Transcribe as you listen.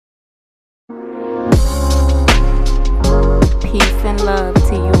Peace and love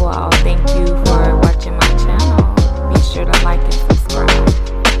to you all. Thank you for watching my channel. Be sure to like and subscribe.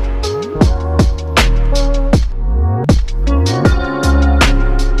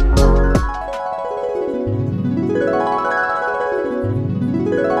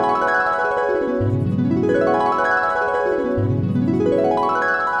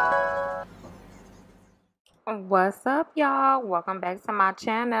 What's up, y'all? Welcome back to my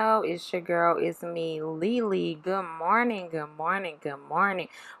channel. It's your girl, it's me, Lily. Good morning, good morning, good morning.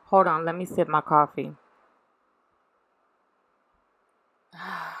 Hold on, let me sip my coffee.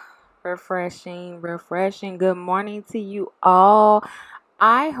 Refreshing. Good morning to you all.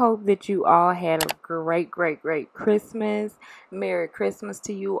 I hope that you all had a great Christmas. Merry Christmas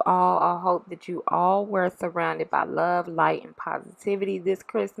to you all. I hope that you all were surrounded by love, light, and positivity this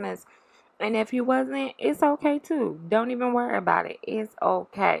Christmas. And if you wasn't, it's okay too. Don't even worry about it. It's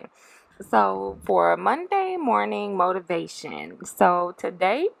okay. So for Monday morning motivation. So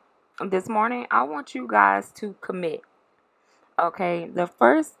this morning, I want you guys to commit. Okay. The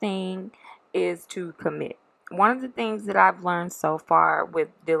first thing is to commit. One of the things that I've learned so far with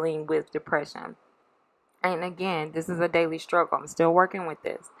dealing with depression, and again, this is a daily struggle, I'm still working with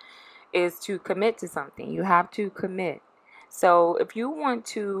this, is to commit to something. You have to commit. So if you want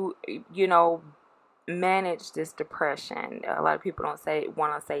to, manage this depression, a lot of people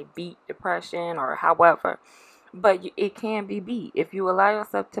want to say beat depression or however, but it can be beat. If you allow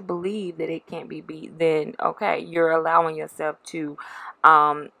yourself to believe that it can't be beat, then okay, you're allowing yourself to,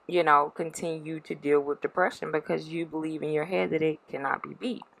 continue to deal with depression because you believe in your head that it cannot be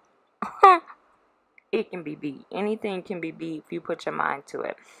beat. It can be beat. Anything can be beat if you put your mind to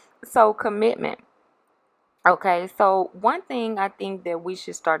it. So commitment. Okay, so one thing I think that we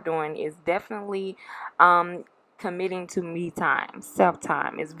should start doing is definitely committing to me time,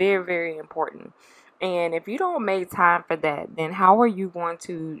 self-time. Is very, very important. And if you don't make time for that, then how are you going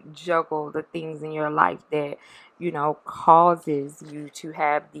to juggle the things in your life that, causes you to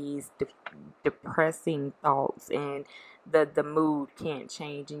have these depressing thoughts and the mood can't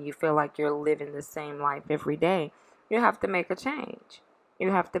change and you feel like you're living the same life every day? You have to make a change.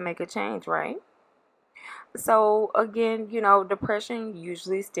 You have to make a change, right? So again, depression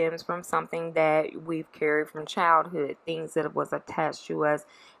usually stems from something that we've carried from childhood, things that was attached to us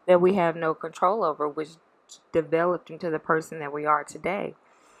that we have no control over, which developed into the person that we are today.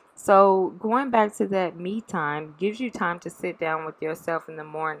 So going back to that me time gives you time to sit down with yourself in the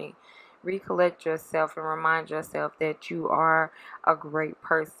morning, recollect yourself and remind yourself that you are a great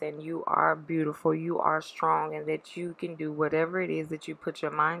person, you are beautiful, you are strong, and that you can do whatever it is that you put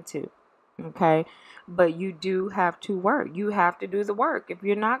your mind to. Okay, but you do have to work. You have to do the work. If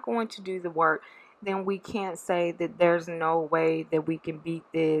you're not going to do the work, then we can't say that there's no way that we can beat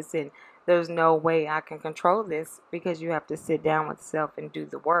this and there's no way I can control this, because you have to sit down with self and do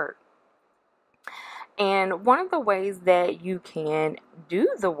the work. And one of the ways that you can do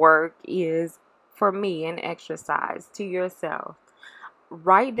the work is, for me, an exercise to yourself.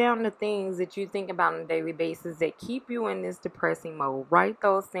 Write down the things that you think about on a daily basis that keep you in this depressing mode. Write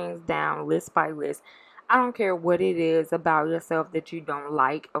those things down list by list. I don't care what it is about yourself that you don't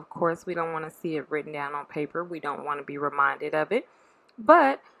like. Of course, we don't want to see it written down on paper. We don't want to be reminded of it.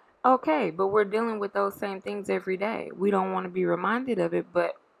 But we're dealing with those same things every day. We don't want to be reminded of it,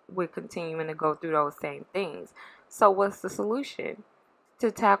 but we're continuing to go through those same things. So what's the solution? To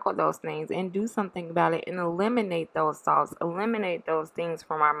tackle those things and do something about it and eliminate those thoughts, eliminate those things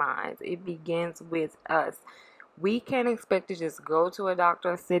from our minds. It begins with us. We can't expect to just go to a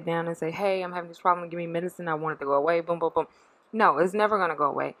doctor, sit down and say, hey, I'm having this problem, give me medicine, I want it to go away, boom, boom, boom. No, it's never going to go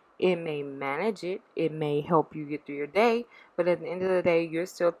away. It may manage it, it may help you get through your day, but at the end of the day, you're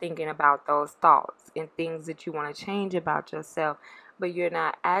still thinking about those thoughts and things that you want to change about yourself, but you're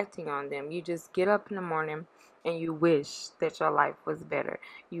not acting on them. You just get up in the morning and you wish that your life was better.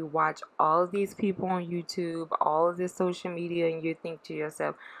 You watch all of these people on YouTube, all of this social media, and you think to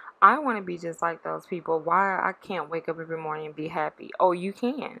yourself, I want to be just like those people. Why I can't wake up every morning and be happy? Oh, you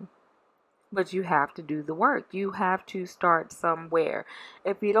can. But you have to do the work. You have to start somewhere.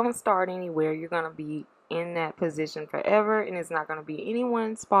 If you don't start anywhere, you're going to be in that position forever, and it's not going to be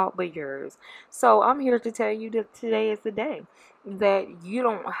anyone's fault but yours. So I'm here to tell you that today is the day that you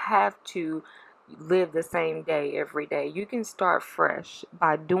don't have to live the same day every day. You can start fresh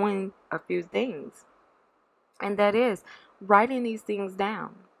by doing a few things, and that is writing these things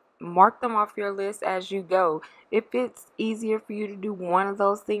down. Mark them off your list as you go. If it's easier for you to do one of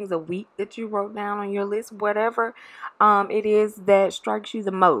those things a week that you wrote down on your list, whatever it is that strikes you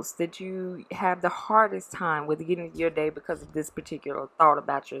the most, that you have the hardest time with getting your day because of this particular thought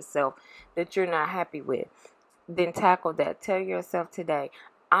about yourself that you're not happy with, then tackle that. Tell yourself today,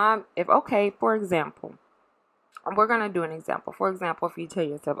 for example, we're going to do an example. For example, if you tell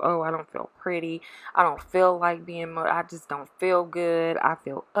yourself, oh, I don't feel pretty, I don't feel like I just don't feel good, I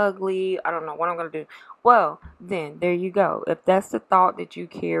feel ugly, I don't know what I'm going to do. Well, then there you go. If that's the thought that you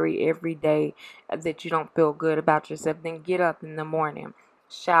carry every day, that you don't feel good about yourself, then get up in the morning,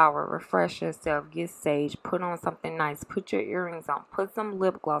 shower, refresh yourself, get sage, put on something nice, put your earrings on, put some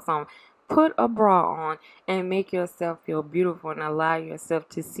lip gloss on, put a bra on, and make yourself feel beautiful and allow yourself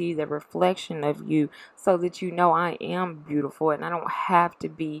to see the reflection of you, so that you know, I am beautiful and I don't have to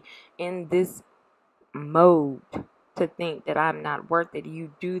be in this mode to think that I'm not worth it.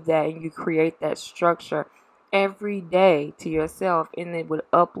 You do that and you create that structure every day to yourself, and it would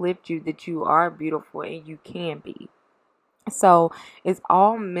uplift you that you are beautiful and you can be. So it's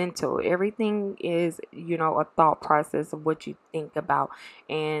all mental. Everything is, a thought process of what you think about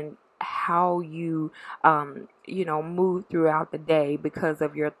and how you, move throughout the day because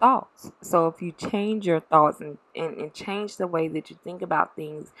of your thoughts. So if you change your thoughts and change the way that you think about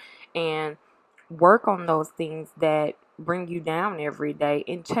things and work on those things that bring you down every day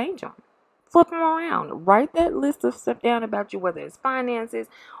and change them. Flip them around. Write that list of stuff down about you, whether it's finances,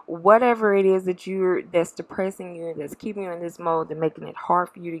 whatever it is that's depressing you, that's keeping you in this mode and making it hard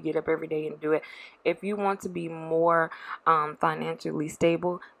for you to get up every day and do it. If you want to be more financially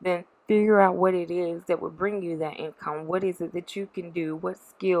stable, then figure out what it is that will bring you that income. What is it that you can do? What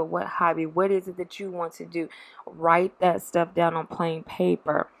skill? What hobby? What is it that you want to do? Write that stuff down on plain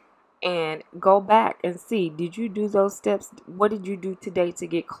paper. And go back and see, did you do those steps? What did you do today to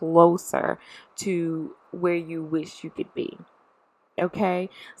get closer to where you wish you could be? Okay,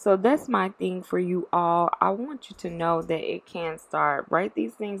 so that's my thing for you all. I want you to know that it can start. Write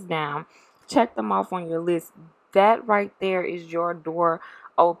these things down, check them off on your list. That right there is your door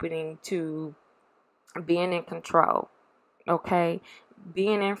opening to being in control. Okay,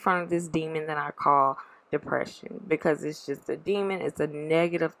 being in front of this demon that I call depression, because it's just a demon. It's a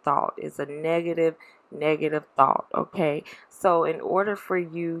negative thought. It's a negative thought. Okay, so in order for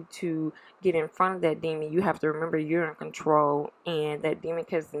you to get in front of that demon, you have to remember you're in control, and that demon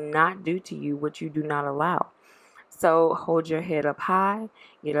cannot do to you what you do not allow. So hold your head up high,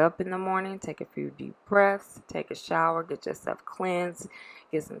 get up in the morning, take a few deep breaths, take a shower, get yourself cleansed,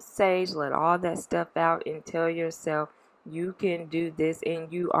 get some sage, let all that stuff out, and tell yourself you can do this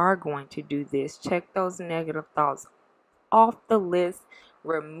and you are going to do this. Check those negative thoughts off the list,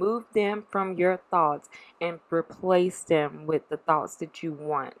 remove them from your thoughts, and replace them with the thoughts that you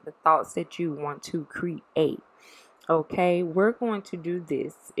want, the thoughts that you want to create. Okay, we're going to do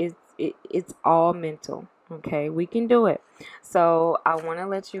this. It's all mental. Okay, we can do it. So I want to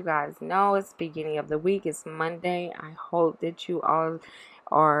let you guys know it's beginning of the week. It's Monday. I hope that you all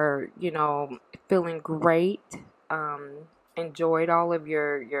are, feeling great. Enjoyed all of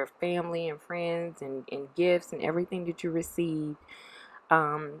your family and friends and gifts and everything that you received.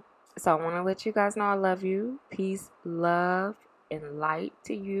 So I want to let you guys know I love you. Peace, love, and light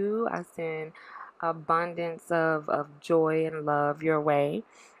to you. I send abundance of joy and love your way.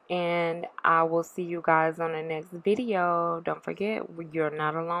 And I will see you guys on the next video. Don't forget, you're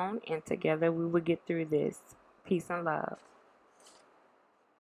not alone, and together we will get through this. Peace and love.